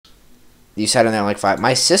You sat in there like 5.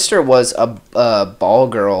 My sister was a ball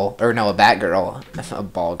girl, or no, a bat girl. A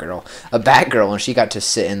ball girl. A bat girl, and she got to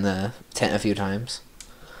sit in the tent a few times.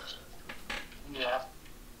 Yeah.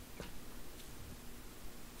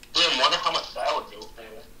 Damn, wonder how much that would go for.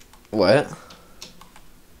 What?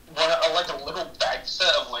 Like a little bag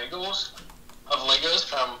set of Legos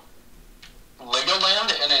from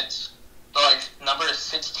Legoland, and it's like number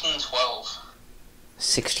 1612.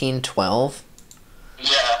 1612? Yeah.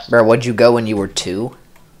 Bro, what'd you go when you were 2?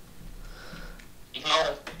 You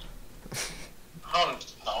know, I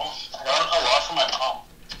don't know. I got a lot from my mom.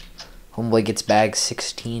 Homeboy gets bag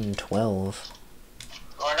 1612.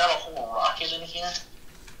 Oh, I got a whole rocket in here.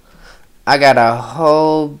 I got a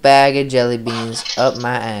whole bag of jelly beans up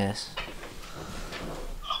my ass.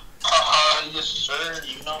 Yes, sir.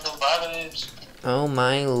 You know the vibes. Oh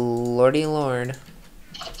my lordy lord.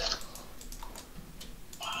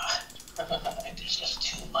 There's just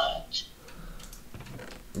too much.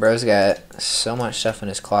 Bro's got so much stuff in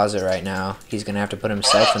his closet right now. He's gonna have to put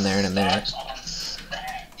himself in there in a minute. Stacks.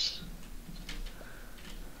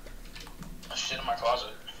 There's shit in my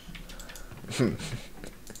closet.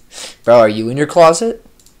 Bro, are you in your closet?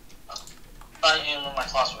 I am in my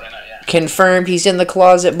closet right now, yeah. Confirmed he's in the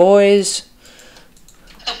closet, boys.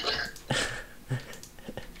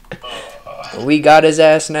 We got his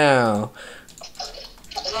ass now.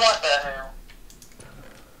 What the hell?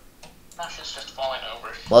 That shit's just falling over.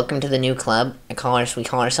 Welcome to the new club. We call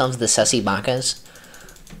ourselves the Sussy Bakas.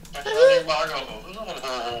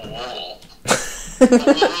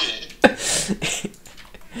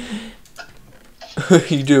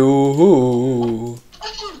 You do.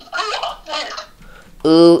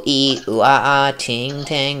 Ooh ee ooh ah ah ting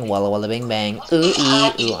tang walla walla bing bang. Ooh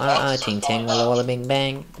ee ooh ah ah ting tang walla walla bing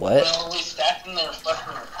bang. What? Well, we stacked them there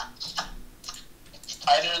fucking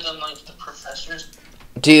tighter than like the professors.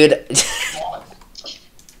 Dude.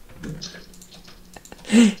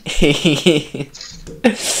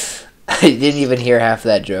 I didn't even hear half of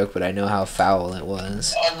that joke, but I know how foul it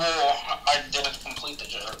was. Oh, well, I didn't complete the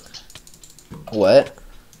joke. What?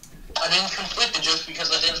 I didn't complete the joke because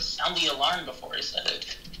I didn't sound the alarm before I said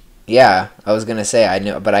it. Yeah, I was gonna say I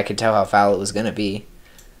knew, but I could tell how foul it was gonna be.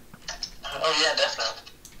 Oh yeah,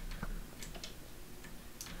 definitely.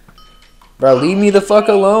 Bro, leave me the fuck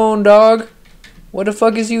alone, dog. What the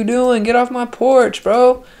fuck is you doing? Get off my porch,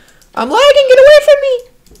 bro. I'm lagging. Get away from me.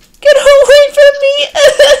 Get away from me.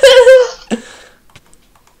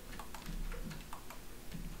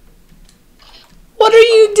 What are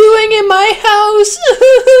you doing in my house?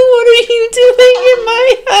 What are you doing in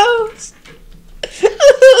my house?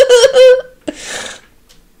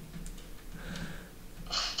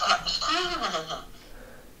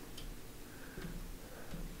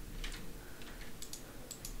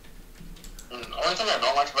 The only thing I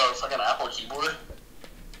don't like about a fucking Apple keyboard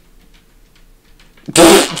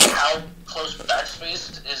is how close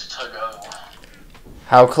backspace is to go.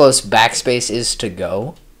 How close backspace is to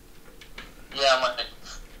go? Yeah, I'm like,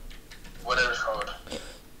 whatever it's called.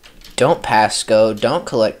 Don't pass go. Don't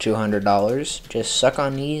collect $200. Just suck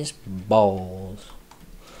on these balls.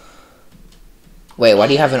 Wait, why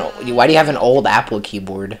do you have an old Apple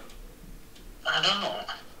keyboard? I don't know.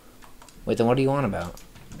 Wait, then what are you on about?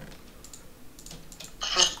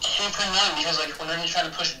 It's just super annoying because like whenever you're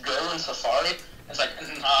trying to push go in Safari, it's like,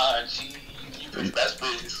 nah, gee, you push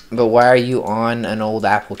backspace. But why are you on an old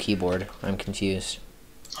Apple keyboard? I'm confused.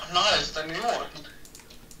 I'm not, it's the new one.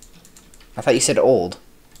 I thought you said old.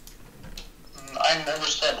 I never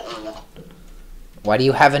said old. Why do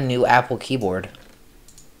you have a new Apple keyboard?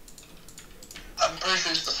 I'm pretty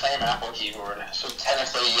sure it's the same Apple keyboard, so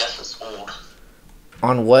technically, yes, it's old.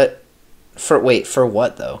 On what? For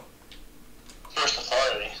what though? For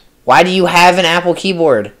Safari. Why do you have an Apple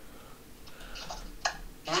keyboard?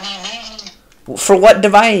 What do you mean? For what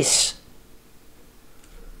device?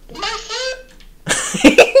 My phone?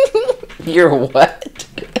 Your what?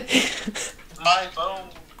 My phone.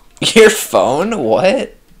 Your phone?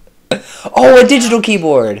 What? Oh, a digital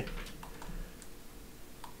keyboard.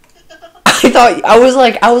 I was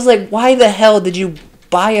like, why the hell did you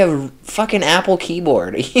buy a fucking Apple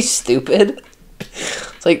keyboard? Are you stupid?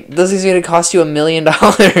 It's like, this is gonna cost you $1 million.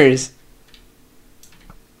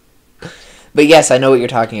 But yes, I know what you're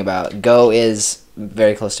talking about. Go is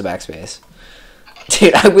very close to backspace.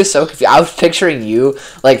 Dude, I was so confused. I was picturing you,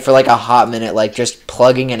 like, for like a hot minute, like, just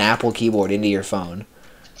plugging an Apple keyboard into your phone.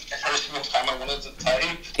 Every single time I wanted to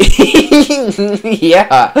type.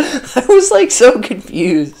 Yeah. I was like so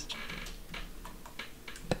confused.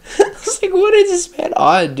 I was like, what is this man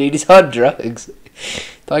on, dude? He's on drugs.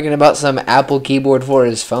 Talking about some Apple keyboard for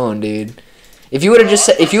his phone, dude. If you would have just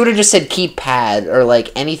said keypad or like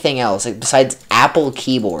anything else like besides Apple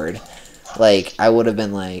keyboard, like I would have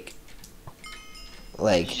been like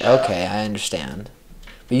okay, I understand.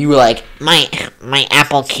 But you were like My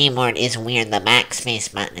Apple keyboard is weird. The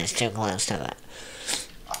backspace button is too close to that.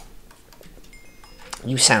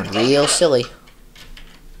 you sound real silly.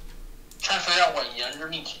 Trying to figure out what younger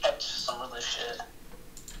me kept some of this shit.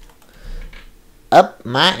 Up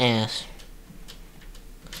my ass.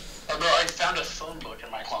 Oh, bro, I found a phone book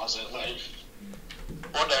in my closet. Like,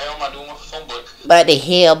 what the hell am I doing with a phone book? But the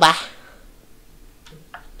hell, bye.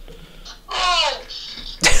 Oh!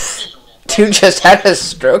 Dude just had a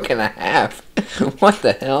stroke and a half. What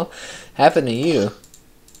the hell happened to you?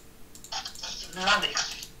 Nothing.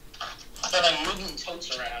 But I'm moving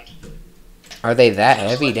totes around. Are they that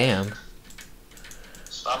heavy? Damn.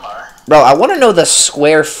 Some are. Bro, I want to know the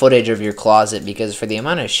square footage of your closet because for the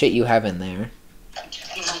amount of shit you have in there.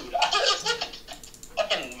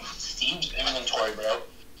 Fucking Steve's inventory, bro.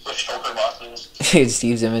 With shulker boxes. Dude,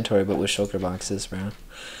 Steve's inventory, but with shulker boxes, bro.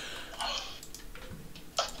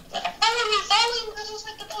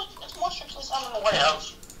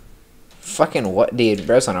 Fucking what? Dude,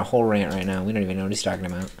 bro's on a whole rant right now. We don't even know what he's talking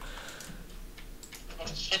about.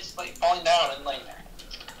 Shit's like falling down and like,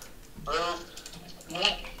 bro,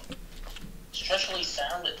 structurally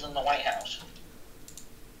sound than the White House.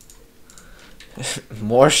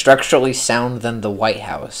 More structurally sound than the White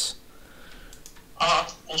House.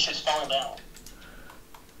 And shit's falling down.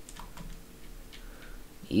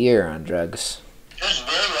 You're on drugs. There's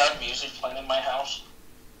very loud music playing in my house.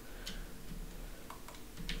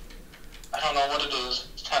 I don't know what it is.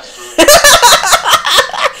 It's kind of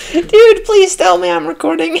scary. Dude, please tell me I'm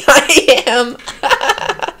recording. I am.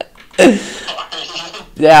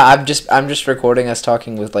 Yeah, I'm just recording us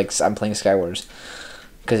talking with like I'm playing Skywars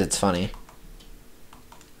because it's funny.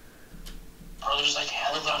 Bro, there's like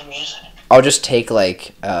hella loud music. I'll just take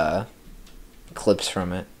like clips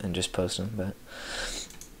from it and just post them, but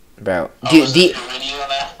bro,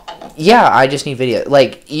 yeah, I just need video.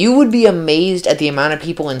 Like, you would be amazed at the amount of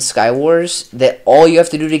people in Skywars that all you have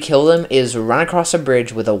to do to kill them is run across a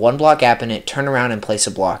bridge with a 1-block gap in it, turn around and place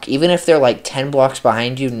a block. Even if they're like 10 blocks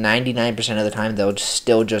behind you, 99% of the time they'll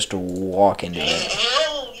still just walk into it.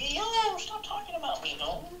 Yo, stop talking about me,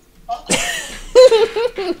 no.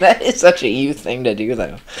 That is such a you thing to do,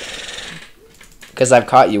 though. Because I've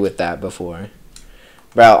caught you with that before.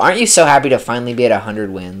 Bro, aren't you so happy to finally be at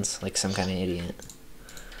 100 wins? Like some kind of idiot.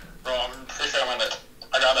 Bro, I'm pretty sure I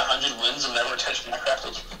got 100 wins and never touched Minecraft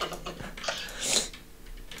again.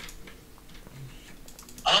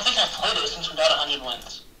 I don't think I've played it since we got 100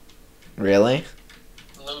 wins. Really?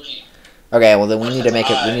 Low-key. Okay, well then we need to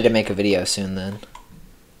make it. We need to make a video soon then.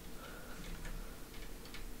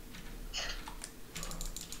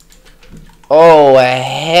 Oh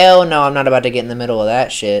hell no! I'm not about to get in the middle of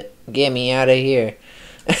that shit. Get me out of here.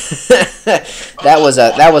 that was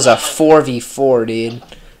a 4v4, dude,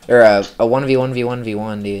 or a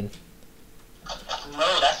 1v1v1v1, dude.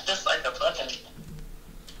 No, that's just like a fucking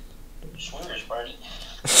swingers party.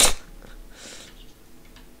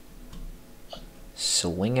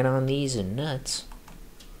 Swinging on these nuts.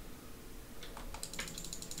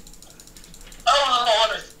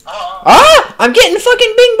 Oh, Ah! I'm getting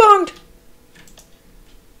fucking bing bonged.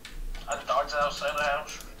 The dog's outside the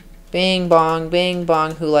house. Bing bong,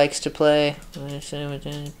 who likes to play?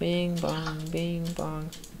 Bing bong, bing bong.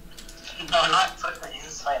 No, not fucking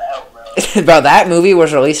Inside Out, bro. Bro, that movie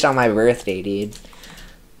was released on my birthday, dude.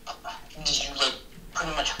 Did you, like,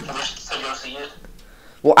 pretty much wish to go see it?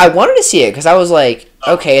 Well, I wanted to see it because I was like,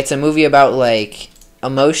 okay, it's a movie about, like,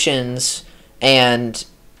 emotions and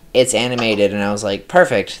it's animated. And I was like,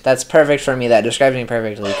 perfect. That's perfect for me. That describes me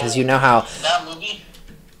perfectly because you know how... That movie,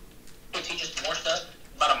 it teaches more stuff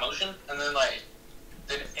about emotion, and then, like,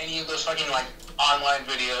 than any of those fucking, like, online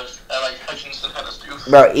videos that, like, Hutchinson had us do.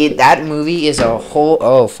 Bro, that movie is a whole...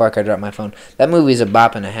 Oh, fuck, I dropped my phone. That movie is a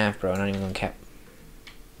bop and a half, bro. Not even gonna cap.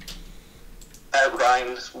 That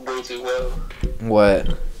rhymes way too well. What?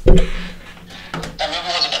 That movie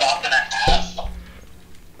was a bop and a half.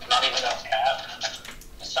 Not even a cap.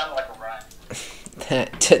 It sounded like a rhyme.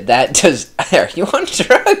 That does... Are you on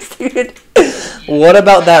drugs, dude? What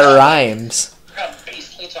about that rhymes? I got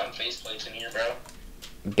base plates on face plates in here, bro.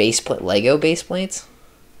 Lego base plates?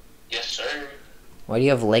 Yes, sir. Why do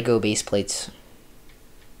you have Lego base plates?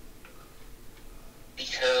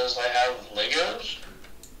 Because I have Legos.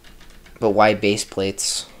 But why base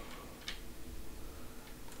plates?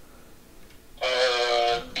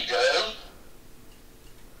 Because...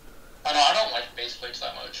 I don't like base plates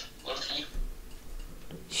that much. Low-key.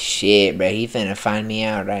 Shit, bro, he finna find me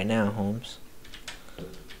out right now, Holmes.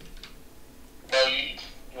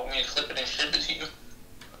 Want me to clip it and ship it to you?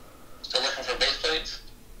 Still looking for base plates?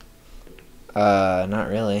 Not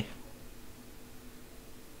really.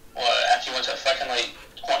 Well, after you went to fucking like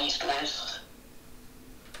 20 stores,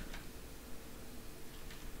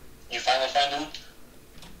 you finally find them?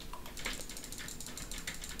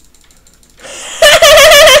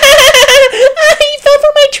 You fell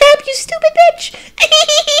for my trap, you stupid bitch!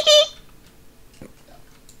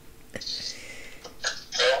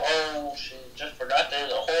 Oh shit, just forgot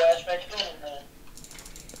there's a whole aspect to it, man.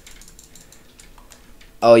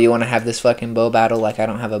 Oh, you want to have this fucking bow battle like I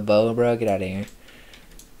don't have a bow, bro? Get out of here.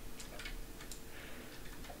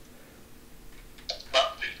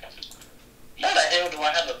 But, how the hell do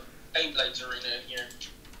I have a Beyblades arena in here?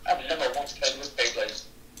 I've never once played with Beyblades.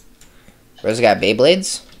 Bro's got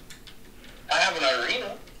Beyblades? I have an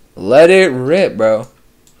arena. Let it rip, bro.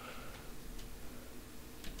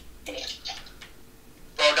 Bro,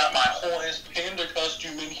 I got my whole ass panda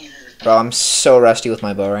costume in here. Bro, I'm so rusty with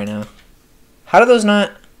my bow right now. How do those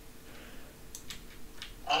not...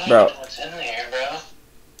 I don't Bro. know what's in there, bro.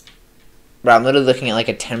 Bro, I'm literally looking at like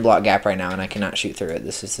a 10 block gap right now and I cannot shoot through it.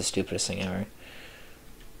 This is the stupidest thing ever.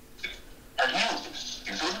 Are you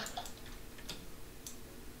stupid?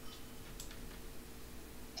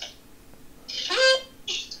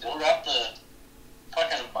 Still got the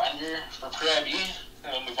fucking binder for pre-IB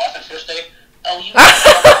when we bought the first day. Oh, you got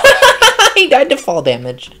that He died to fall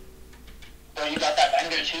damage. binder? Bro, you got that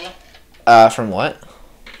binder too? From what?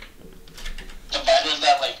 The binders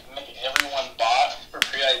that like everyone bought for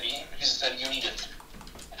pre-IB because it said you need a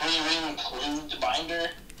 3-ring include the binder.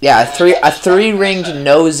 Yeah, a three ringed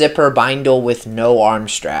no zipper bindle with no arm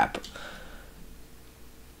strap.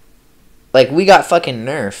 Like, we got fucking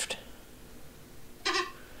nerfed.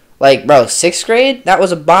 Like, bro, 6th grade? That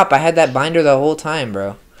was a bop. I had that binder the whole time,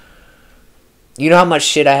 bro. You know how much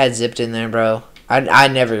shit I had zipped in there, bro? I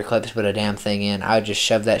never clipped put a damn thing in. I would just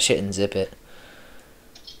shove that shit and zip it.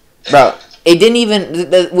 Bro, it didn't even...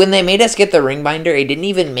 When they made us get the ring binder, it didn't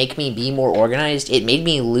even make me be more organized. It made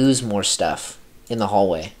me lose more stuff in the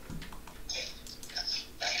hallway.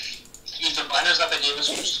 Use the binders that they gave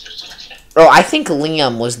us. Bro, I think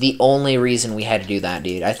Liam was the only reason we had to do that,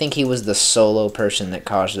 dude. I think he was the solo person that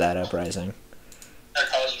caused that uprising. That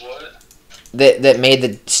caused what? That made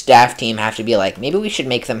the staff team have to be like, maybe we should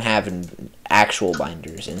make them have actual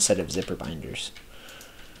binders instead of zipper binders.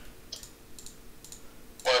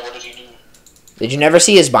 Why, what did he do? Did you never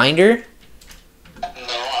see his binder? No.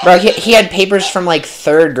 Bro, he had papers from like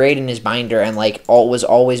 3rd grade in his binder and like was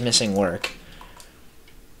always missing work.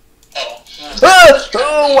 Oh.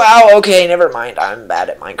 Oh, wow, okay, never mind. I'm bad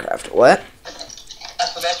at Minecraft. What?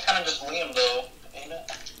 That's kind of just Liam, though, ain't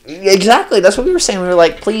it? Exactly, that's what we were saying. We were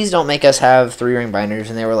like, please don't make us have 3-ring binders.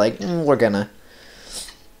 And they were like, we're gonna.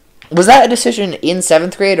 Was that a decision in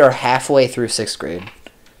 7th grade or halfway through 6th grade?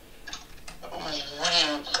 We always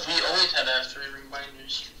had to have 3-ring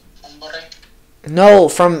binders. Somebody? No,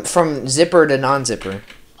 from zipper to non-zipper.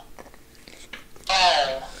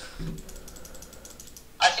 Oh.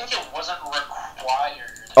 I think it wasn't required.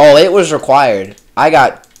 Oh, it was required. I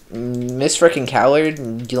got Miss Frickin'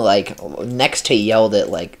 Callard, like, next to yelled at,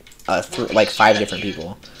 like, 5 different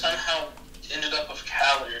people. Somehow ended up with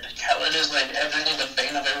Callard. Callard is like the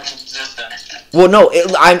bane of everyone's existence. Well, no,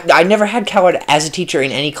 I never had Callard as a teacher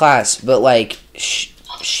in any class, but, like,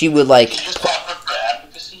 she would, like... You just called her for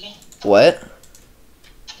advocacy? What?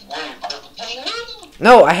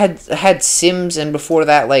 No, I had Sims, and before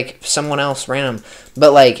that, like, someone else random.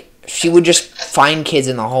 But, like, she would just find kids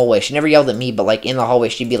in the hallway. She never yelled at me, but, like, in the hallway,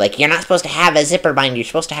 she'd be like, you're not supposed to have a zipper binder. You're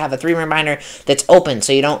supposed to have a 3-ring binder that's open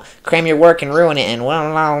so you don't cram your work and ruin it. And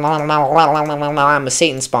I'm a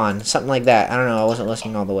Satan spawn. Something like that. I don't know. I wasn't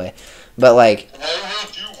listening all the way. But, like... Why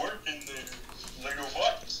would you work in the Lego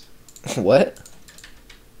box? What?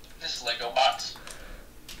 This Lego box.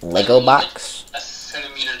 Lego box? A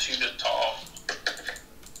centimeter too tall.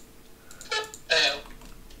 Damn.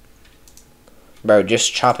 Bro,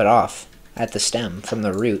 just chop it off at the stem from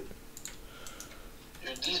the root.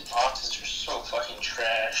 Dude, these boxes are so fucking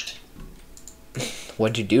trashed.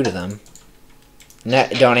 What'd you do to them?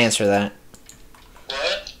 Don't answer that.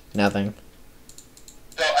 What? Nothing.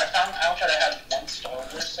 Bro, I found out that I had one Star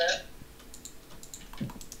Wars set.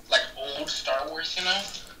 Like old Star Wars, you know?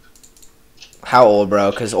 How old, bro?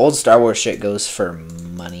 Because old Star Wars shit goes for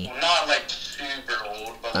money. Well, not like super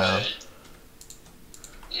old, but like...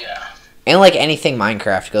 Yeah. And like anything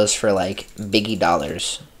Minecraft goes for like biggie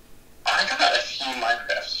dollars. I got a few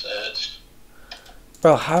Minecraft sets.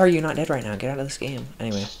 Bro, how are you not dead right now? Get out of this game.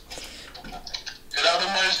 Anyway. Get out of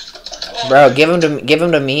my... Oh, Bro, give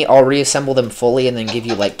them to me. I'll reassemble them fully and then give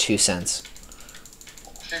you like 2 cents.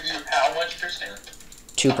 give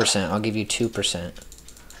 2%. I'll give you 2%.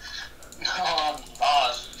 No,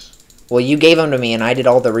 boss. Well, you gave them to me, and I did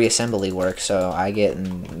all the reassembly work, so I get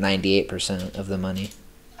 98% of the money.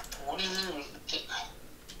 What do you mean?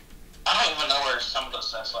 I don't even know where some of the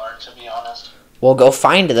sets are, to be honest. Well, go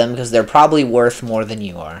find them, because they're probably worth more than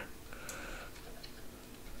you are.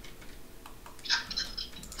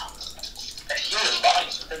 Human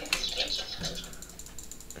bodies are pretty expensive.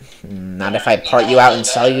 Not if I part you out and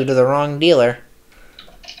sell you to the wrong dealer.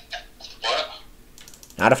 What?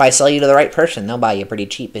 Not if I sell you to the right person. They'll buy you pretty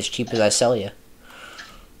cheap as I sell you.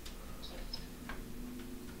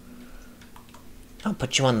 I'll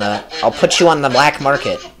put you on the black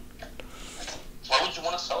market. Why would you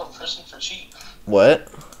want to sell a person for cheap? What?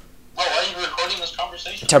 Why are you recording this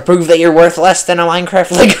conversation? To prove that you're worth less than a Minecraft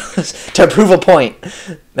Legos. To prove a point.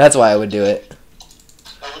 That's why I would do it.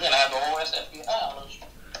 So we're gonna have the whole FBI on us.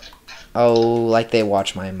 Oh, like they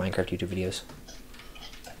watch my Minecraft YouTube videos.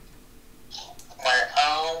 We're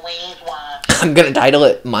always watching. I'm gonna title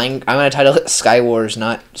it Skywars,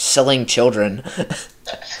 not selling children.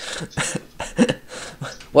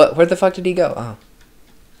 What? Where the fuck did he go? Oh.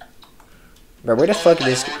 Bro, where the fuck did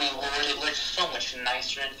this... Lordy, it looks so much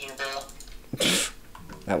nicer in here, bro.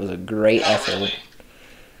 That was a great Not effort. really.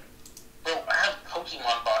 Bro, I have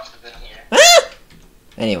Pokemon boxes in here.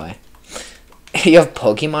 Anyway. You have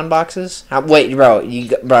Pokemon boxes? Wait,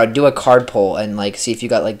 bro, do a card pull and, like, see if you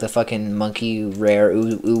got, like, the fucking monkey rare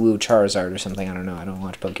Uwu Charizard or something. I don't know. I don't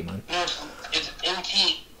watch Pokemon. No, it's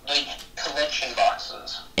MT, like, collection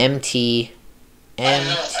boxes. MT... I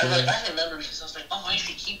remember because I was like, oh, I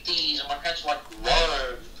should keep these, and my parents were like,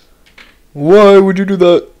 whoa. Why would you do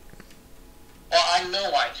that? Well, I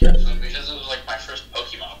know I kept them because it was like my first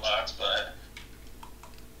Pokemon box, but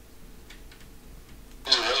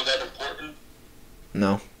is it really that important?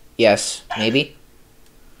 No. Yes. Maybe?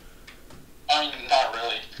 I mean, not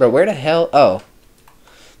really. Bro, where the hell... Oh.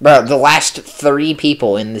 Bro, the last 3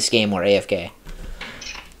 people in this game were AFK.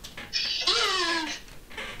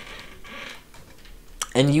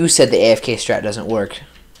 And you said the AFK strat doesn't work.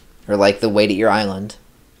 Or, like, the wait at your island.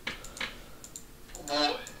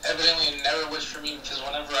 Well, evidently it never was for me because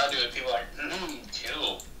whenever I do it, people are like,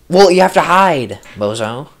 kill. Well, you have to hide,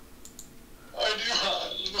 bozo. I do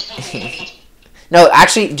hide. No,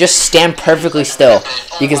 actually, just stand perfectly still.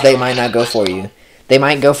 Because they might not go for you. They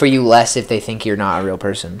might go for you less if they think you're not a real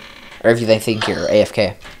person. Or if they think you're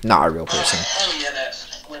AFK. Not a real person. Oh, yeah,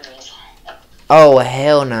 that's winners. Oh,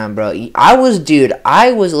 hell nah, bro. I was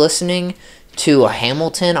listening to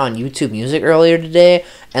Hamilton on YouTube Music earlier today,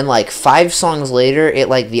 and, like, 5 songs later, it,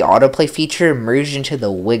 like, the autoplay feature merged into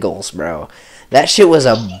the Wiggles, bro. That shit was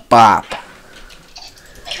a bop. Dude,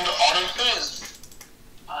 autoplay is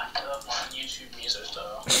fucked up on YouTube Music,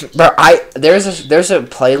 though. Bro, there's a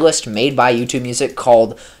playlist made by YouTube Music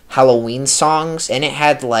called Halloween Songs, and it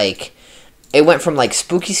had, like, it went from, like,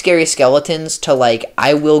 Spooky Scary Skeletons to, like,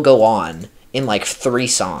 I Will Go On in, like, 3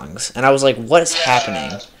 songs. And I was like, what is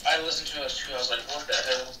happening? I listened to those too, I was like, what the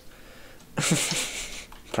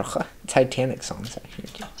hell? Bro, Titanic songs out here,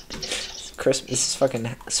 dude. It's Christmas. This is fucking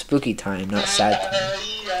spooky time, not sad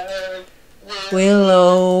time. We'll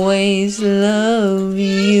always love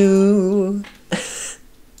you.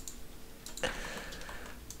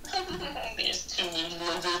 There's too many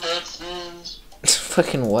Lego boxes.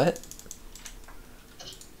 Fucking what?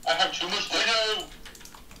 I have too much Lego.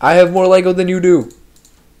 I have more Lego than you do.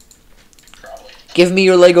 Probably. Give me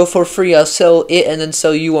your Lego for free. I'll sell it and then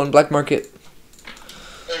sell you on black market.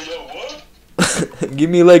 Hey, yo, what? Give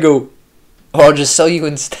me Lego. Or I'll just sell you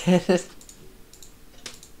instead.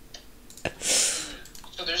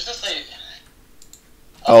 So there's this, like...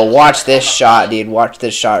 Oh, watch this shot, dude. Watch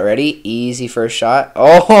this shot. Ready? Easy first shot.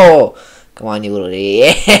 Oh! Come on, you little...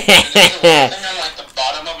 Yeah! There's this thing on, like, the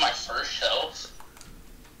bottom of my first shelf.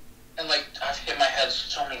 And, like, I've hit my head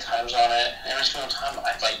so many times on it. Every single time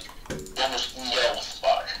I, like, almost yell,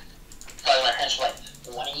 fuck. Probably my parents were like,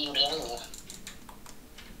 what are you doing?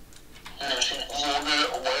 I've never seen a little bit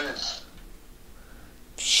of words.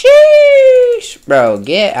 Sheesh! Bro,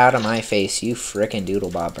 get out of my face, you frickin'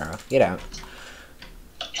 doodle bob, bro. Get out.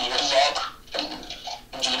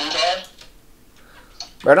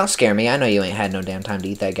 Bro, don't scare me. I know you ain't had no damn time to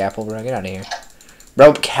eat that gapple, bro. Get out of here.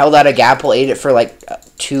 Bro held out a gapple, ate it for like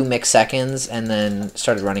 2 mixed seconds, and then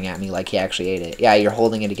started running at me like he actually ate it. Yeah, you're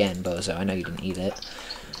holding it again, bozo. I know you didn't eat it.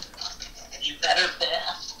 You better bet.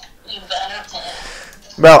 You better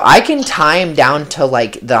bet. Bro, I can time down to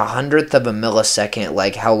like the 100th of a millisecond,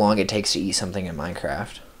 like how long it takes to eat something in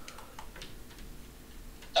Minecraft.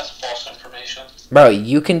 That's false information. Bro,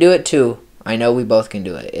 you can do it too. I know we both can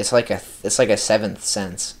do it. It's like a 7th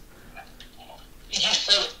sense. You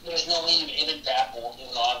said there's no way you've ate a apple,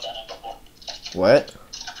 even though I've done it before. What?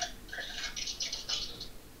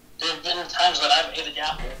 There have been times that I've ate a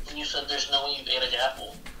apple, and you said there's no way you've ate a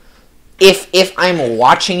apple. If I'm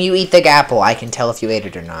watching you eat the apple, I can tell if you ate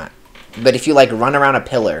it or not. But if you like run around a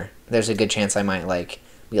pillar, there's a good chance I might like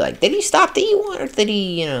be like, did he stop to eat one, or did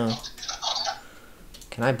he, you know?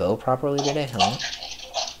 Can I bow properly today? Hello?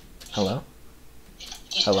 Hello?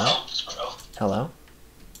 Hello? Hello?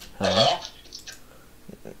 Hello?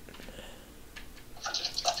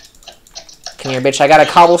 Come here, bitch. I got a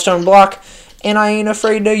cobblestone block, and I ain't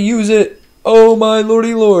afraid to use it. Oh, my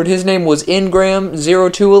lordy lord. His name was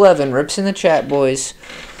Ingram0211. Rips in the chat, boys.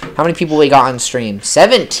 How many people we got on stream?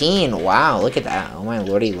 17. Wow, look at that. Oh, my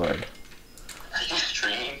lordy lord. Are you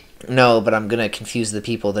streaming? No, but I'm going to confuse the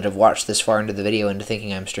people that have watched this far into the video into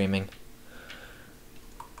thinking I'm streaming.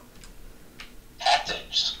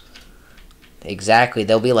 Tactics. Exactly.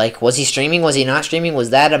 They'll be like, was he streaming? Was he not streaming?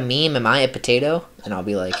 Was that a meme? Am I a potato? And I'll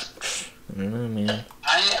be like, I don't know, man.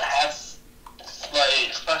 I have,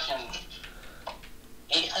 like, fucking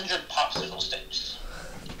 800 popsicle sticks.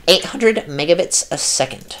 800 megabits a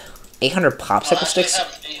second. 800 popsicle sticks? I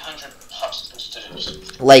have 800 popsicle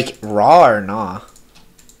sticks. Like, raw or nah?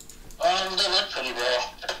 They look pretty raw.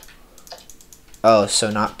 Oh, so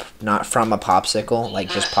not from a popsicle? Like,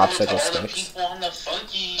 just popsicle sticks? All the sticks? people on the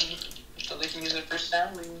funky, so they can use it for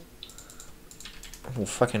sounding. Oh,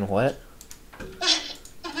 fucking what? You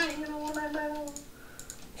know what I know?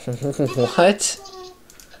 What?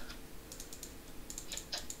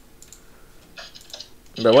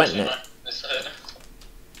 Bro, what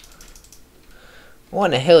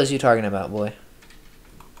in the hell is you talking about, boy?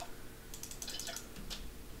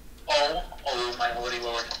 Oh my lordy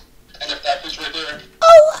lord. And if that was right there.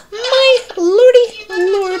 Oh my lordy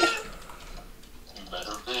lord. You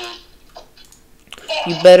better be.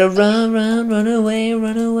 You better run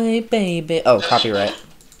away, baby. Oh, copyright.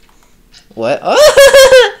 What?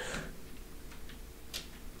 Oh!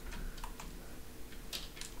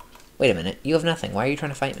 Wait a minute. You have nothing. Why are you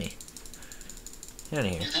trying to fight me? Get out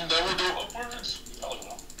of here. You think that would go upwards?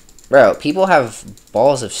 Bro, people have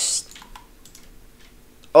balls of...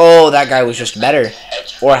 Oh, that guy was just better.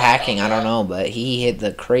 Or hacking, I don't know, but he hit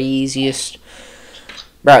the craziest...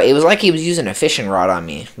 Bro, it was like he was using a fishing rod on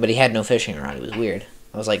me, but he had no fishing rod. It was weird.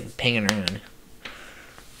 I was like pinging around.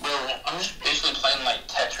 Bro, I'm just basically playing like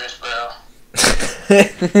Tetris, bro.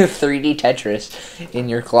 3D Tetris in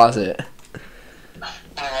your closet.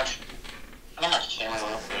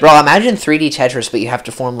 Bro, imagine 3D Tetris, but you have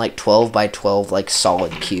to form like 12 by 12 like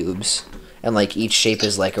solid cubes. And like each shape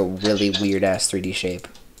is like a really weird ass 3D shape.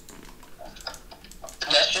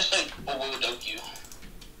 That's just like a Wodoku.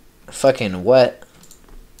 Fucking what?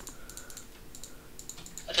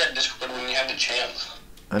 I got Discord when you have the chance.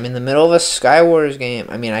 I'm in the middle of a Skywars game.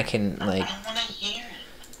 I mean, I can like... I don't wanna hear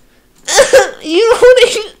it. You don't wanna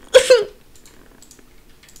hear...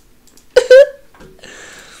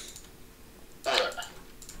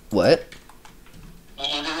 What?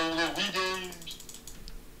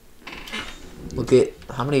 Look at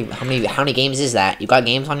how many games is that? You got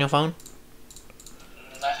games on your phone?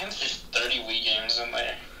 I think there's 30 Wii games in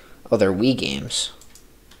there. Oh, they're Wii games.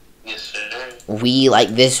 Yes, sir. Wii like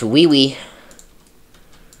this Wii.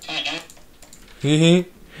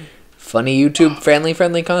 Funny YouTube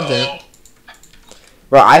friendly content.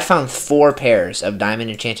 Bro, I found 4 pairs of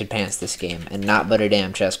diamond enchanted pants this game, and not but a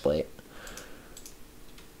damn chest plate.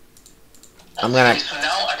 I'm gonna... So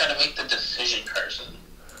now I gotta make the decision, Carson.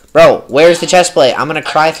 Bro, where's the chest plate? I'm gonna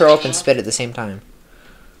cry, throw up, and spit at the same time.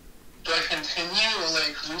 Do I continue,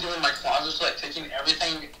 like, redoing my closet, like, taking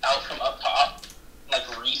everything out from up top, like,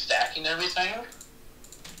 restacking everything?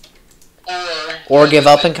 Or give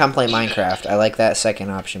up and come play Minecraft. I like that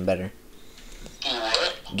second option better. Do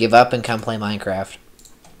what? Give up and come play Minecraft.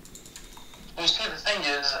 Well, see, the thing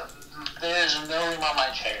is, there's no room on my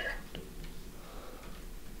chair.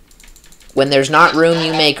 When there's not room,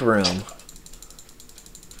 you make room. Then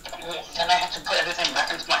I have to put everything back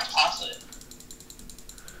into my closet.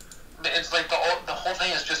 It's like the whole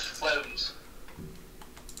thing is just flows.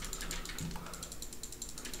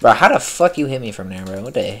 Bro, how the fuck you hit me from there, bro?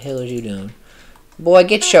 What the hell is you doing? Boy,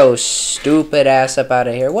 get your stupid ass up out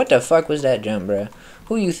of here. What the fuck was that jump, bro?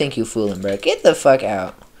 Who you think you fooling, bro? Get the fuck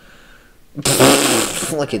out.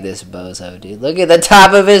 Look at this bozo, dude. Look at the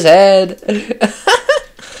top of his head.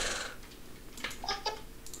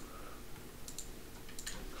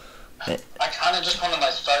 I kind of just want to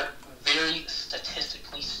like start very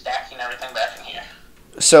statistically stacking everything back in here.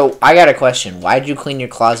 So, I got a question. Why'd you clean your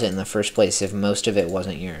closet in the first place if most of it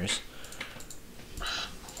wasn't yours?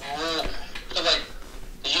 Well, so like,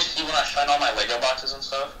 did you see when I shined all my Lego boxes?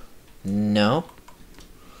 No.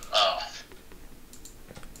 Oh.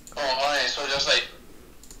 Oh, okay, so just like,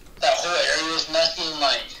 that whole area was messy and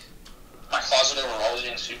like, my closet overall was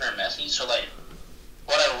getting super messy, so like,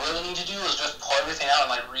 what I really need to do is just pull everything out and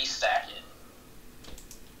like restack it.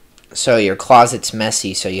 So your closet's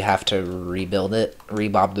messy, so you have to rebuild it?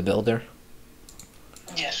 Rebob the builder?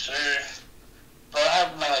 Yes, sir. Bro, I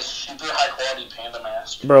have my like super high quality Panda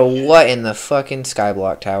mask. Bro, what in the fucking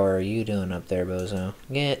Skyblock Tower are you doing up there, bozo?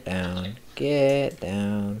 Get down. Get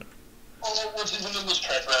down. Oh, what's even in this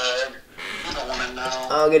trash bag? You don't want to know.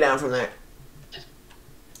 Oh, get down from there.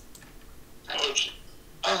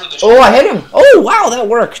 Oh, I hit him! Oh, wow, that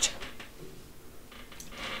worked!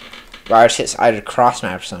 Bro, I just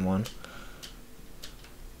cross-mapped someone.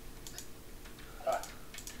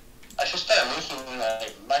 I should start making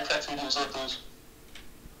like Minecraft videos like those.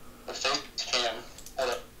 The face cam.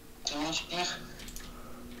 Hold up. Do you need Steve?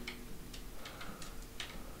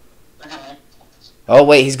 Look at me. Oh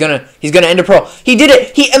wait, he's gonna ender pearl. He did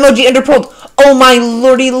it! He emoji ender pearled! Oh my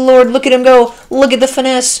lordy lord, look at him go! Look at the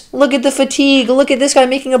finesse! Look at the fatigue! Look at this guy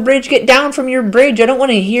making a bridge! Get down from your bridge! I don't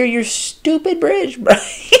want to hear your stupid bridge, bro.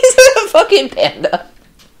 He's a fucking panda.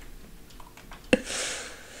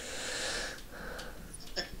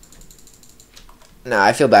 Nah,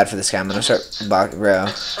 I feel bad for this guy. I'm gonna start bro.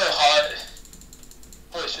 It's so hot.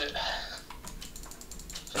 Holy shit.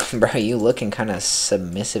 Bro, you looking kind of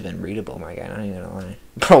submissive and readable, my guy. Not even gonna lie.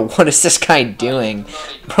 Bro, what is this guy doing?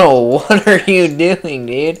 Bro, what are you doing,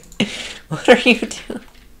 dude? What are you doing?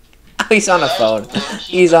 Oh, he's on a phone.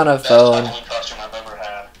 He's on a phone.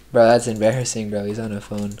 Bro, that's embarrassing, bro. He's on a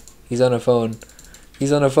phone. He's on a phone.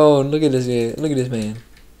 He's on a phone. Look at this guy. Look at this man.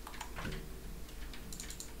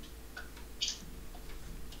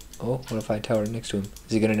 Oh, what if I tower next to him?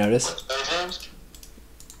 Is he gonna notice?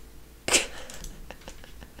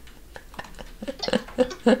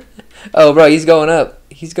 Oh, bro, he's going up.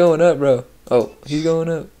 He's going up, bro. Oh, he's going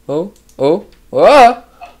up. Oh, oh, oh!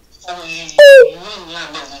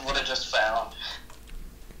 What I just found.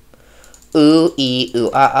 Ooh, ee,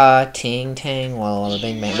 ooh, ah, ah, ting, tang, walla,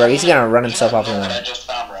 bang, bang. Bro, he's gonna run himself off the What I line. just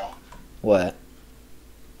found, bro. What?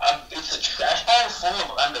 It's a trash bag full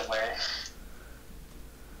of underwear.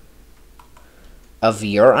 Of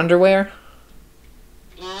your underwear?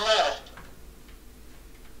 No.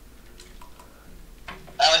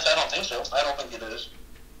 At least I don't think so. I don't think it is.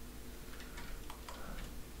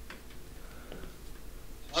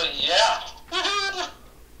 But yeah.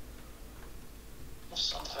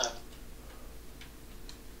 Something.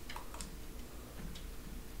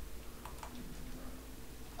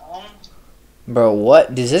 Bro,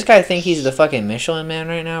 what? Does this guy think he's the fucking Michelin Man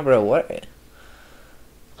right now, bro? What?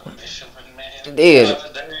 Michelin Man. Dude,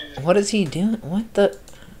 what is he doing? What the?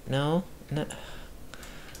 No, no,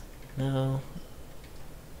 no.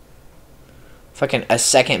 Fucking a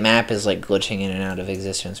second map is like glitching in and out of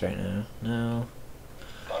existence right now. No.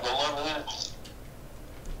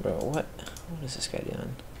 Bro, what? What is this guy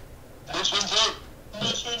doing?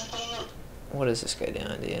 What is this guy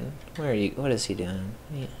doing, dude? Where are you? What is he doing?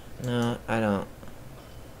 No, I don't.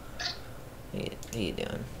 What are you doing?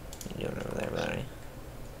 What are you doing over there, buddy?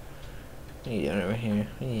 What are you doing over here?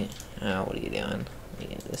 Oh, what are you doing?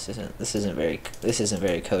 This isn't very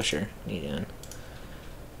kosher. What are you doing?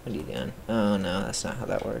 What are you doing? Oh no, that's not how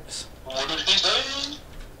that works. What did he say?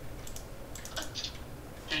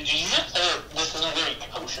 Did you just say this isn't very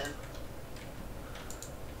kosher?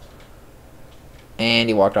 And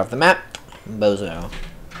he walked off the map. Bozo.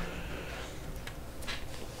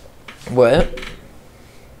 What?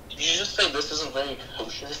 Did you just say this isn't very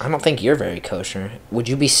kosher? I don't think you're very kosher. Would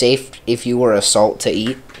you be safe if you were a salt to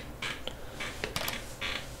eat?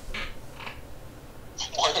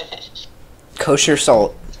 What? Kosher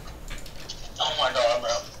salt. Oh my god,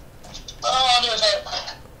 bro. Oh, there's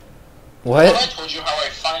that. What? I told you how I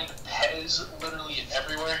find Pez literally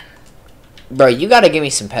everywhere? Bro, you gotta give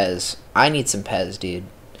me some Pez. I need some Pez, dude.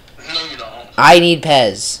 No, you don't. I need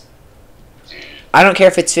Pez. Dude. I don't care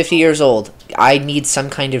if it's 50 years old. I need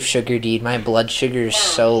some kind of sugar, dude. My blood sugar is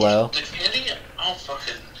so low. The candy, I'll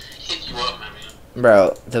fucking hit you up, my man.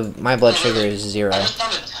 Bro, my blood sugar is 0. I just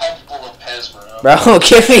found a tub full of Pez, bro. Bro,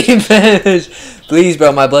 give me Pez. Please,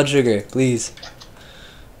 bro, my blood sugar. Please.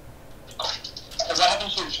 What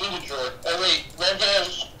happened to your candy drawer? Oh, wait, red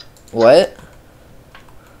Pez. What?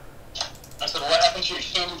 I said, what happened to your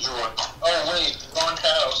candy drawer? Oh, wait, wrong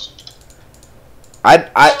house.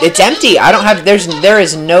 It's empty. I don't have, there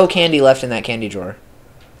is no candy left in that candy drawer.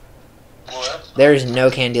 What? There is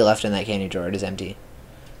no candy left in that candy drawer. It is empty.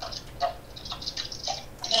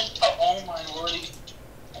 Oh my lordy.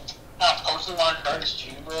 Now, post also want Christ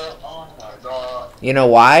too, bro. Oh my god. You know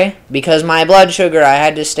why? Because my blood sugar, I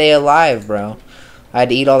had to stay alive, bro. I had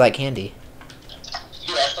to eat all that candy.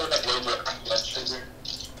 You actually have low blood sugar.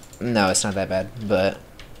 No, it's not that bad, but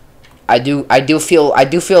I do feel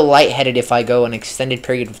lightheaded if I go an extended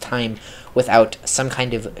period of time without some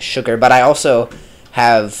kind of sugar. But I also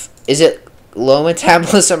have, is it low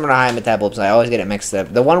metabolism or high metabolism? I always get it mixed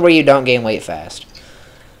up. The one where you don't gain weight fast.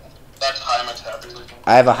 That's high metabolism.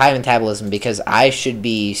 I have a high metabolism because I should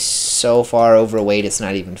be so far overweight it's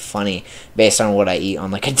not even funny based on what I eat on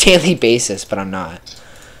like a daily basis, but I'm not.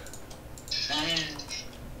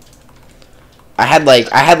 I had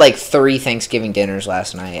like 3 Thanksgiving dinners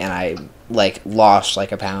last night and I like lost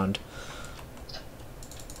like a pound.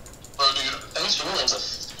 Bro, dude, Thanksgiving is a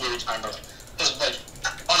scary time, bro. Because like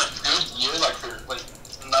on a good year, like for like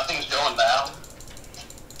nothing's going down.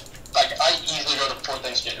 Like I easily go to 4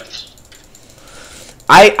 Thanksgivings.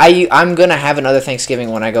 I'm gonna have another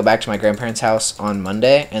Thanksgiving when I go back to my grandparents' house on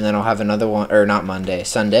Monday, and then I'll have another one, or not Monday,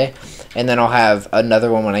 Sunday, and then I'll have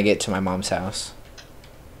another one when I get to my mom's house.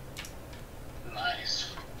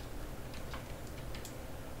 Nice.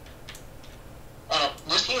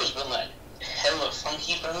 This year has been like hella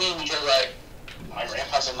funky for me because like my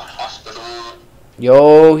grandpa's in the hospital.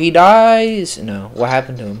 Yo, he dies. No, what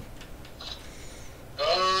happened to him?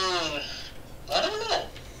 I don't know.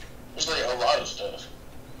 There's like a lot of stuff.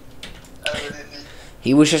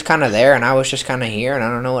 He was just kind of there, and I was just kind of here, and I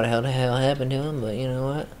don't know what the hell happened to him, but you know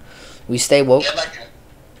what? We stay woke. He had like a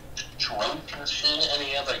stroke and shit, and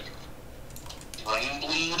he had like brain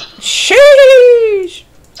bleed. Sheesh!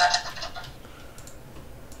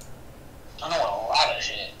 I know a lot of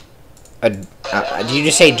shit. Did you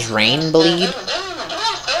just say drain bleed?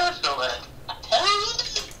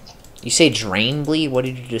 You say drain bleed? What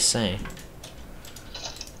did you just say?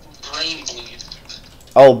 Brain bleed.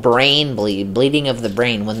 Oh, brain bleed. Bleeding of the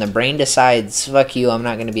brain. When the brain decides, fuck you, I'm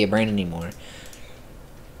not going to be a brain anymore.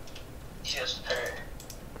 Yes, sir.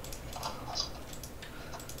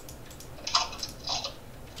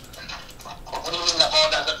 What do you mean the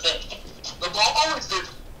ball doesn't fit? The ball always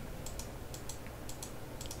fits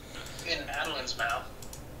in Madeline's mouth.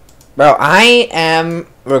 Bro, I am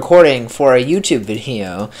recording for a YouTube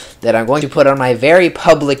video that I'm going to put on my very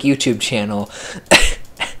public YouTube channel.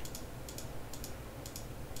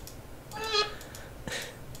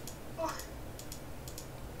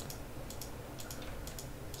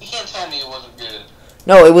 You can't tell me it wasn't good.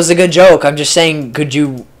 No, it was a good joke. I'm just saying, could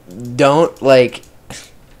you don't, like...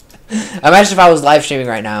 Imagine if I was live streaming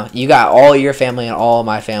right now. You got all your family and all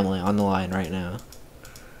my family on the line right now.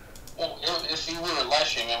 Well, if you were live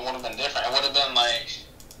streaming, it would have been different. It would have been like...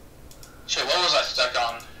 Shit, what was I stuck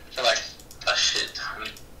on for like a shit ton?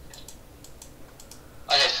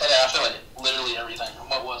 Like I said, after like literally everything.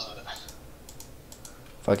 What was it?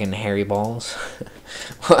 Fucking hairy balls.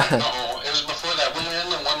 No, it was before that. We were in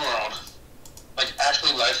the one world. Like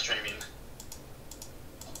actually live streaming.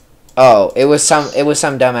 Oh, it was some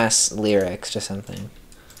dumbass lyrics or something.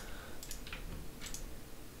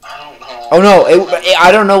 I don't know. Oh no,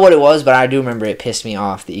 I don't know what it was, but I do remember it pissed me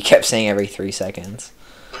off that you kept saying every 3 seconds.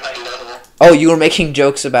 Oh, you were making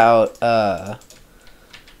jokes about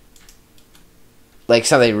like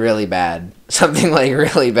something really bad. Something like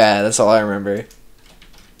really bad. That's all I remember.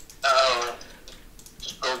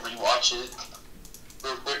 Just go rewatch it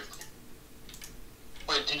real quick.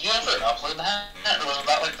 Wait, did you ever upload that? Or was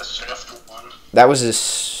that like the scuffed one? That was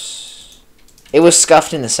it was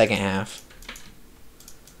scuffed in the second half.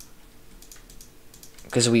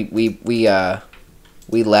 Because we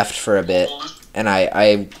left for a bit, and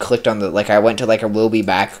I clicked on the, like, I went to like a we'll be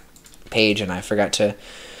back page, and I forgot to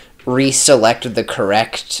reselect the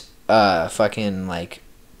correct fucking like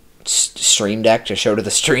stream deck to show to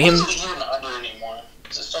the stream. What's it even under anymore?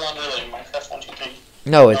 Is it still under like Minecraft 123?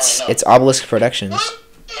 No, it's Obelisk Productions.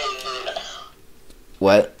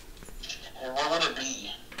 What? What would it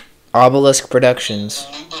be? Obelisk Productions.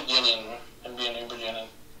 New beginning. It'd be a new beginning.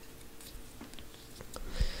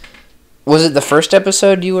 Was it the first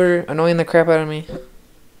episode you were annoying the crap out of me?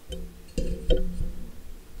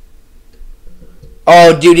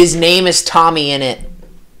 Oh, dude, his name is Tommy in it.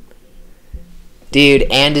 Dude,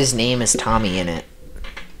 and his name is Tommy in it.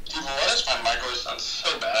 Dude, why does my microphone sound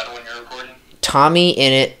so bad when you're recording? Tommy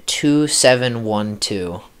in it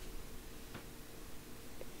 2712.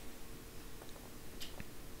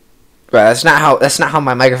 Bro, that's not how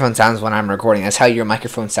my microphone sounds when I'm recording. That's how your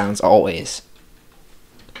microphone sounds always.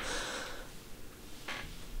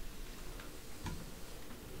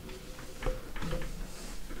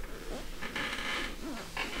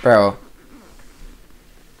 Bro.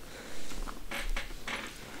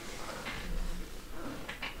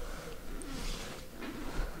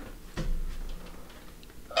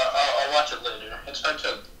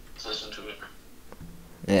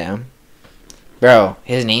 Yeah. Bro,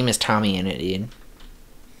 his name is Tommy in it, dude.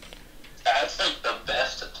 That's like the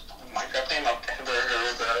best Minecraft name I've ever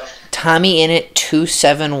heard, bro. Tommy in it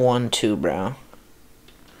 2712, bro.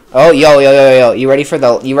 Oh, yo. You ready for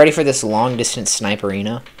this long distance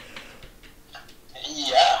sniperina?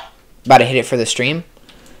 Yeah. About to hit it for the stream?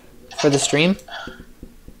 For the stream?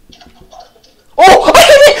 Oh! I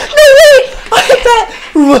hit it! No way! I hit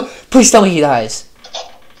that! Please tell me he dies.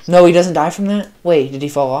 No, he doesn't die from that? Wait, did he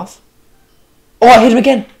fall off? Oh, I hit him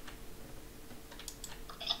again!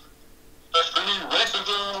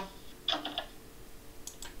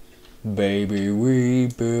 Baby, we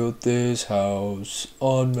built this house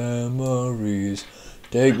on memories.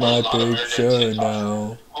 Take my picture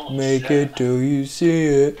now. Make it till you see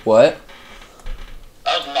it. What?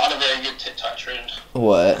 That was not a very good TikTok trend.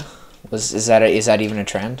 What? Is that even a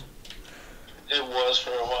trend? It was for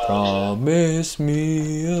a while. Promise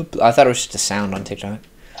me I thought it was just a sound on TikTok.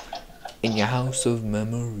 In your house of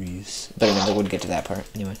memories. But I never would get to that part.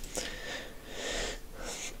 Anyway.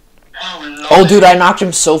 Oh, dude, I knocked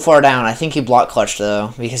him so far down. I think he block clutched,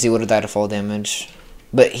 though, because he would have died to fall damage.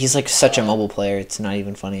 But he's, like, such a mobile player, it's not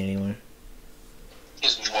even funny anymore.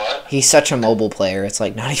 He's what? He's such a mobile player, it's,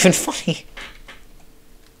 like, not even funny.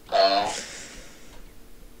 Oh.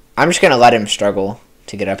 I'm just gonna let him struggle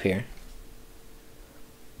to get up here.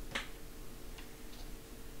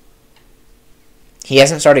 He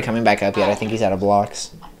hasn't started coming back up yet. I think he's out of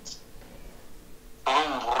blocks.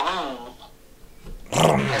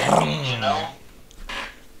 You know?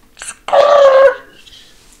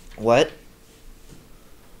 What?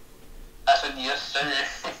 I said yes, sir.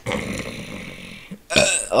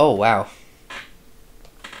 Oh, wow.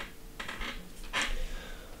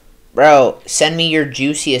 Bro, send me your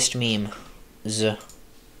juiciest meme. I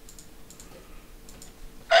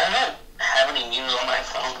don't have any memes on my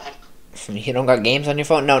phone. You don't got games on your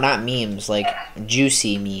phone? No, not memes. Like,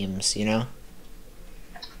 juicy memes, you know?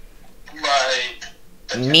 Like...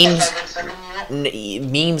 Memes...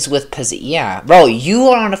 memes with yeah. Bro, you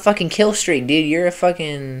are on a fucking kill streak, dude. You're a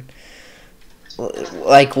fucking...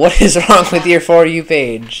 Like, what is wrong with your For You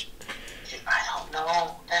page? I don't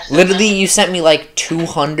know. Literally, you sent me like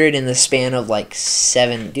 200 in the span of like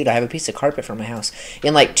 7... Dude, I have a piece of carpet from my house.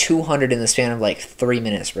 In like 200 in the span of like 3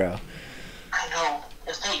 minutes, bro. I know.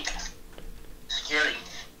 It's like... scary.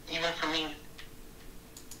 Even for me.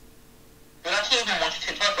 But I can't even watch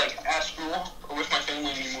TikTok like at school or with my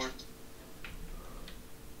family anymore.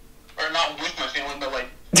 Or not with my family, but like...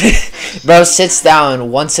 Bro sits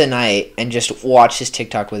down once a night and just watches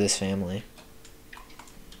TikTok with his family.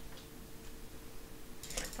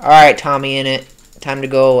 Alright, Tommy in it. Time to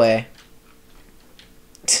go away.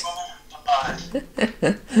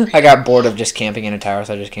 I got bored of just camping in a tower,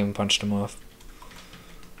 so I just came and punched him off.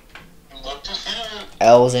 Love to see it.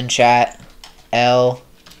 L's in chat. L.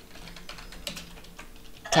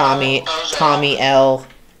 Tommy L.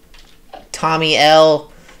 Tommy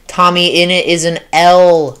L. Tommy in it is an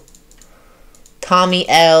L. Tommy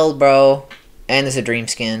L, bro. And there's a dream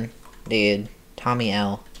skin. Dude. Tommy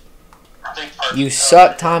L. You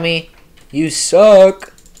suck, Tommy. You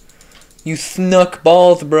suck. You snuck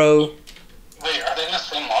balls, bro. Wait, are they in the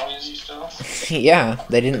same lobby as you still? Yeah,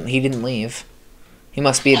 he didn't leave. He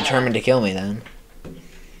must be determined to kill me then.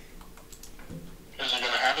 Is it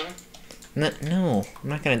gonna happen? No, I'm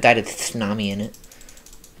not gonna die to tsunami in it.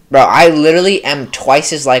 Bro, I literally am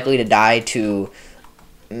twice as likely to die to,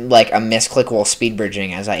 like, a misclick while speed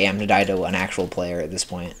bridging as I am to die to an actual player at this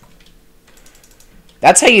point.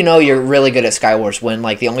 That's how you know you're really good at Skywars, when,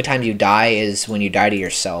 like, the only time you die is when you die to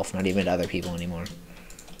yourself, not even to other people anymore.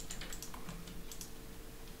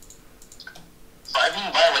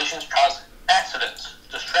 Driving violations cause accidents.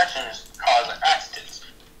 Distractions cause accidents.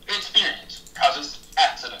 Experience causes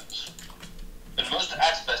accidents. In most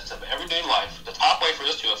aspects of everyday life, the top way for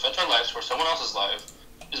us to affect our lives or someone else's life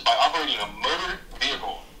is by operating a motor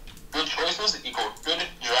vehicle. Good choices equal good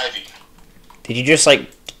driving. Did you just, like,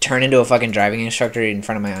 turn into a fucking driving instructor in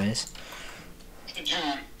front of my eyes? Dude,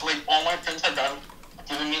 like, all my friends have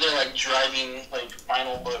given me their, like, driving, like,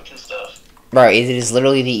 final book and stuff. Bro, it is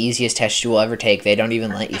literally the easiest test you will ever take. They don't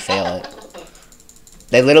even let you fail it.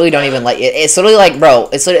 They literally don't even let it. It's literally like, bro,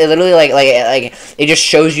 it's literally like it just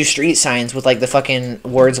shows you street signs with like the fucking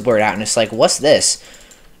words blurred out, and it's like, what's this?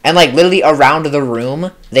 And like literally around the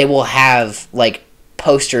room, they will have like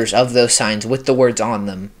posters of those signs with the words on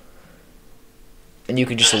them, and you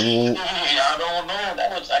can just. I don't know.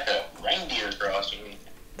 That looks like a reindeer crossing.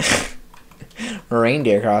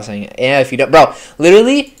 Reindeer crossing. Yeah, if you don't, bro,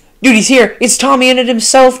 literally, Dude, he's here. It's Tommy in it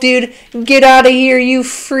himself, dude. Get out of here, you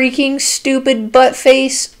freaking stupid butt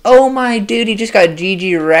face. Oh my, dude, he just got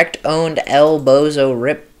GG wrecked, owned, L Bozo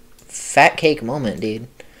rip. Fat cake moment, dude.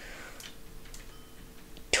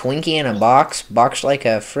 Twinkie in a box, boxed like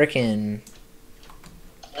a frickin'...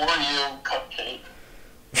 Oreo cupcake.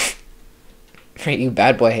 Are you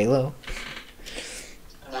bad boy Halo?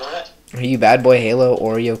 What? Are you bad boy Halo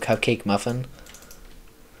Oreo cupcake muffin?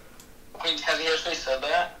 Wait, has he actually said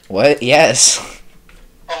that? What? Yes.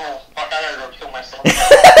 Oh, fuck, I gotta go kill myself. Wait,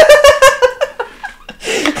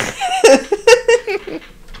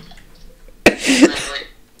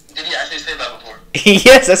 did he actually say that before?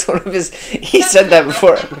 Yes, that's one of his... He said that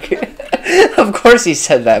before. Of course he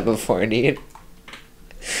said that before, dude.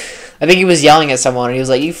 I think he was yelling at someone, and he was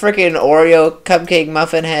like, you freaking Oreo cupcake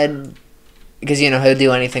muffin head. Because, you know, he'll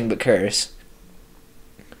do anything but curse.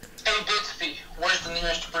 Hey, Bixby, where's the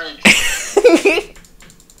nearest bridge?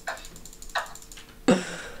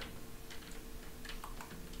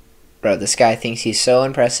 Bro, this guy thinks he's so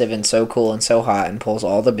impressive and so cool and so hot and pulls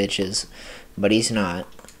all the bitches. But he's not.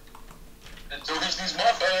 And so he's these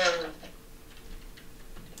muffins.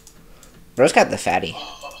 Bro's got the fatty.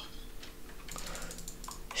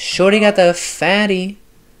 Shorty got the fatty.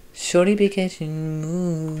 Shorty be catching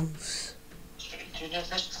moves. Dude, this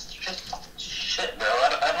just shit, bro.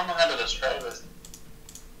 I don't know how to describe it.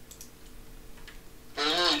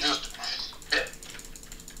 Really just shit.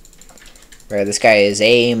 Bro, this guy is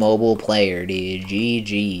a mobile player, dude.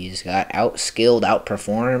 GG's. Got outskilled,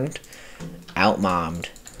 outperformed, outmommed.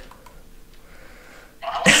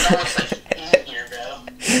 I don't know what's like in here, bro.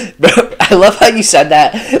 Bro, I love how you said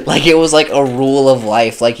that like it was like a rule of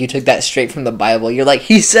life. Like you took that straight from the Bible. You're like,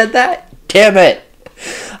 he said that? Damn it.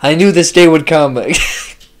 I knew this day would come.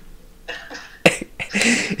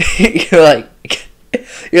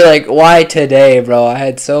 You're like, why today, bro? I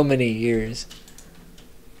had so many years.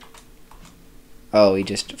 Oh, he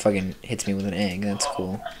just fucking hits me with an egg. That's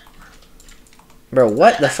cool. Bro,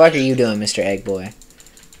 what the fuck are you doing, Mr. Egg Boy?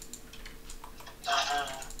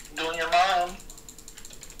 Doing your mom.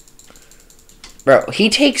 Bro, he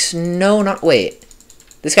takes no knock. Wait.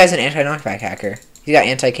 This guy's an anti-knockback hacker. He's got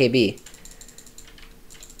anti-KB.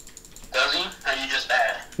 Does he? Or are you just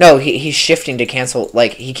bad? No, he's shifting to cancel.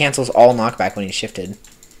 Like, he cancels all knockback when he's shifted.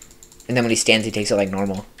 And then when he stands, he takes it like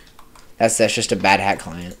normal. That's just a bad hack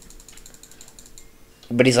client.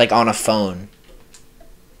 But he's like on a phone.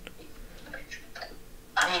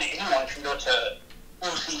 I mean, anyone can go to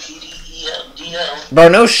OCPDL. Bro,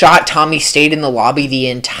 no shot Tommy stayed in the lobby the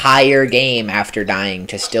entire game after dying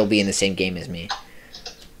to still be in the same game as me.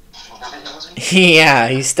 Yeah,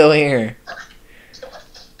 he's still here.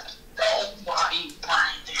 Oh, why?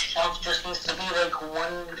 The shelf just needs to be like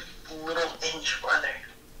one little inch further.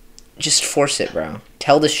 Just force it, bro.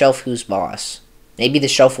 Tell the shelf who's boss. Maybe the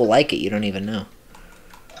shelf will like it, you don't even know.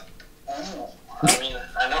 Ooh, I mean,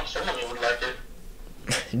 I know somebody would like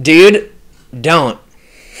it. Dude, don't.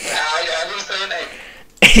 I didn't say a name.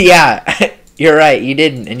 Yeah, you're right, you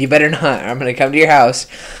didn't, and you better not. I'm gonna come to your house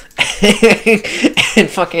and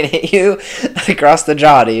fucking hit you across the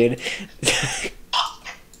jaw, dude.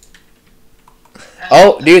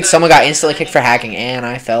 Oh, dude, someone got instantly kicked for hacking, and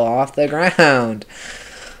I fell off the ground.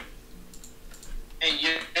 Hey, you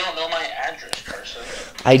don't know my address, person.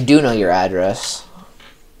 I do know your address.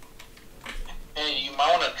 Hey, you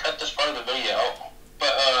might want to cut this part of the video out.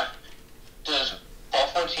 But, does all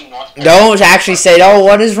 14 want... Don't actually say, oh,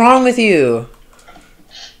 what is wrong with you?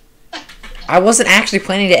 I wasn't actually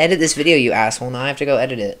planning to edit this video, you asshole. Now I have to go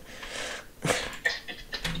edit it.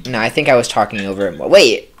 No, I think I was talking over it more.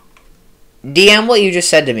 Wait. DM what you just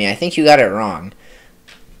said to me. I think you got it wrong.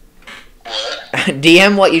 What?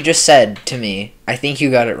 DM what you just said to me. I think you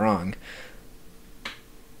got it wrong.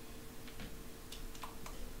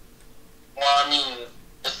 Well, I mean,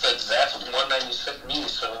 it's the exact one that you sent me,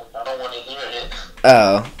 so I don't want to hear it.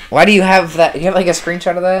 Oh. Why do you have that? You have like a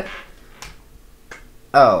screenshot of that?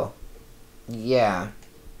 Oh. Yeah.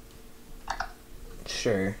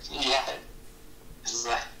 Sure. Yeah.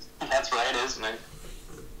 That's right, isn't it?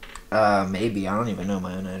 Maybe. I don't even know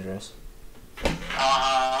my own address.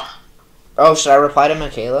 Oh, should I reply to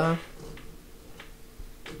Michaela?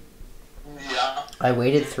 yeah. I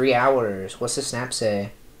waited 3 hours. What's the snap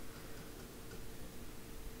say?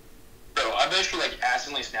 Bro, I bet she, like,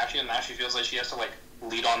 accidentally snapped you, and now she feels like she has to, like,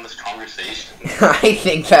 lead on this conversation. I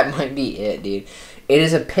think that might be it, dude. It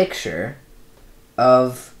is a picture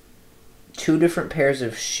of 2 different pairs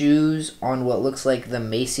of shoes on what looks like the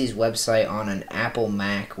Macy's website on an Apple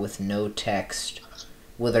Mac with no text,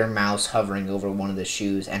 with her mouse hovering over one of the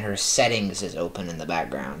shoes, and her settings is open in the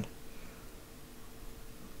background.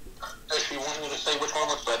 one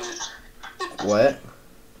looks better. What?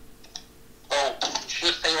 Oh,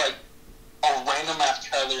 just say like a random ass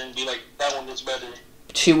trailer and be like, that one looks better.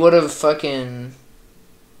 She would have fucking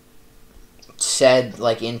said,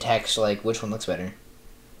 like, in text, like, which one looks better.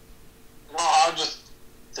 No, I'll just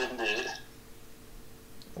send it.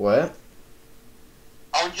 What?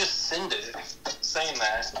 I would just send it, saying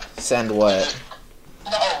that. Send what?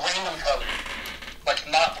 No, a random color. Like,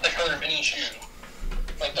 not the color of any shoe.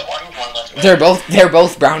 Like, the orange one looks better. They're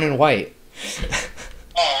both brown and white.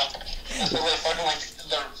 Oh, so like, fucking, like,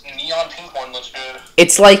 the neon pink one looks good.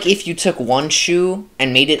 It's like if you took one shoe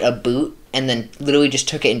and made it a boot, and then literally just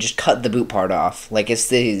took it and just cut the boot part off. Like, it's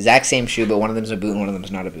the exact same shoe, but one of them's a boot and one of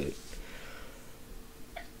them's not a boot.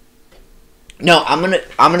 No, I'm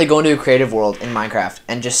gonna go into a creative world in Minecraft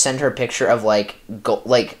and just send her a picture of like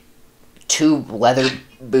two leather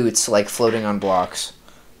boots like floating on blocks.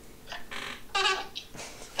 And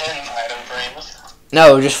item frames.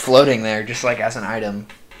 No, just floating there, just like as an item.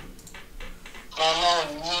 No,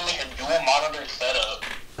 you need to make a dual monitor setup.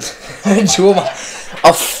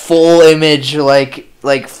 A full image like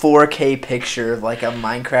 4K picture of like a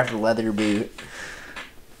Minecraft leather boot.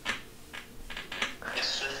 Yes,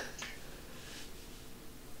 sir.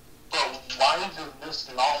 Bro, why does this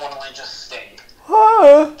not want to just stay?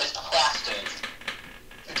 It's plastic.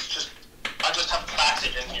 It's just, I just have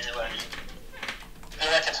plastic in here, like, I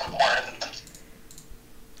feel like it's important.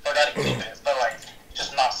 I gotta keep it, but like,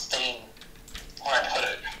 just not staying where I put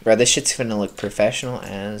it. Bro, this shit's gonna look professional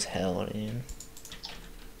as hell, dude.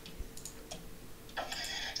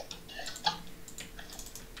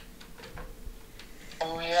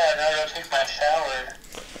 Oh yeah, now I gotta take my shower.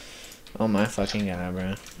 Oh my fucking god,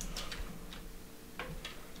 bro.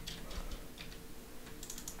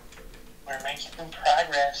 We're making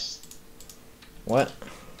progress. What?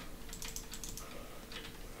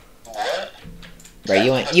 What? Bro,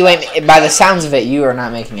 you ain't. By the sounds of it, you are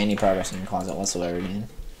not making any progress in your closet whatsoever, dude.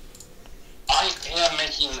 I am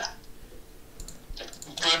making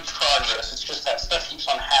good progress. It's just that stuff keeps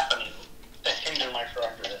on happening to hinder my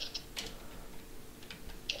progress.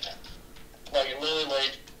 Like, literally,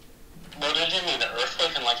 like, what did you mean? The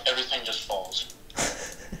earthquake and, like, everything just falls.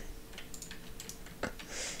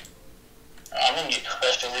 I'm gonna get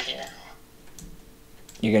crushed over here.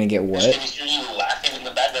 You're gonna get what? Just gonna hear you laughing in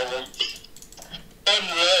the background, like, I'm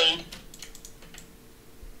right.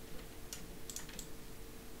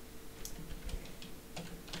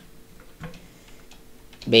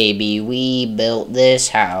 Baby, we built this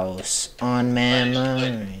house on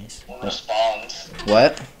memories. Don't respond.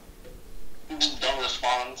 What? Don't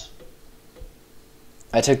respond.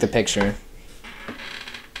 I took the picture.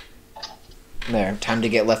 There, time to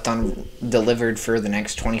get left on delivered for the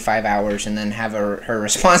next 25 hours and then have her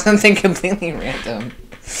respond something completely random.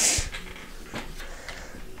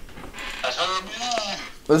 That's how it be.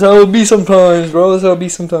 That's how it be sometimes, bro. That's how it be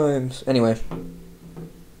sometimes. Anyway.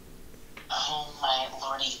 Oh my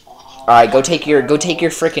lordy. Alright, go take your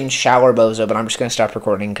frickin' shower, bozo, but I'm just gonna stop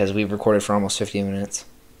recording because we've recorded for almost 50 minutes.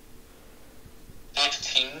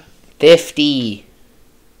 15? 50!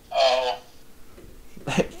 Oh.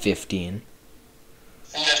 15.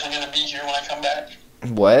 Are you actually gonna be here when I come back?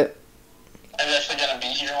 What? Are you actually gonna be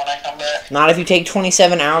here when I come back? Not if you take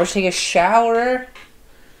 27 hours to take a shower.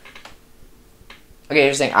 Okay,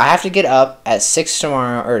 here's the thing. I have to get up at 6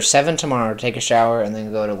 tomorrow, or 7 tomorrow to take a shower and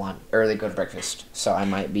then go to lunch, early go to breakfast. So I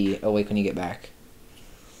might be awake when you get back.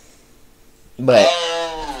 But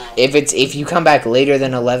if you come back later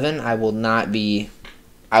than 11, I will not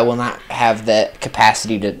have the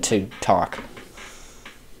capacity to talk.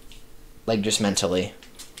 Like, just mentally.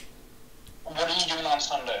 What are you doing on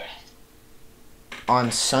Sunday?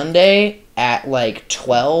 On Sunday at like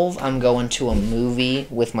 12, I'm going to a movie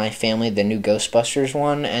with my family, the new Ghostbusters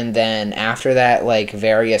one, and then after that, like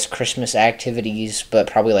various Christmas activities, but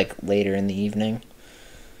probably like later in the evening.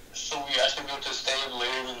 So we actually go to stay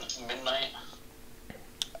later than midnight?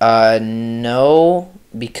 No,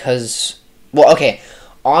 because, well, okay,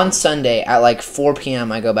 on Sunday at like 4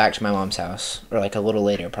 p.m. I go back to my mom's house, or like a little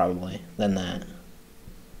later probably than that.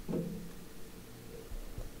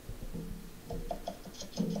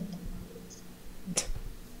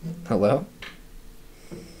 Hello?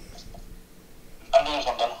 I'm doing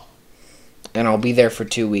something. And I'll be there for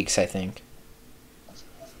 2 weeks, I think.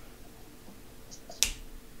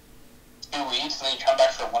 2 weeks, and then you come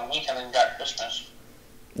back for 1 week, and then you got Christmas.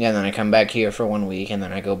 Yeah, and then I come back here for 1 week, and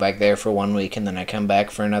then I go back there for 1 week, and then I come back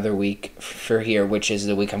for another week for here, which is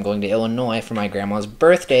the week I'm going to Illinois for my grandma's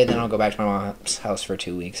birthday. Then I'll go back to my mom's house for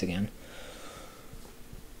 2 weeks again.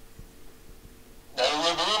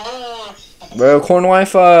 Bro, corn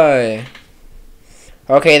Wi-Fi!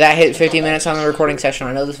 Okay, that hit 50 minutes on the recording session.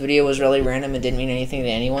 I know this video was really random and didn't mean anything to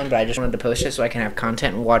anyone, but I just wanted to post it so I can have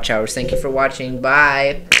content and watch hours. Thank you for watching.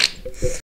 Bye.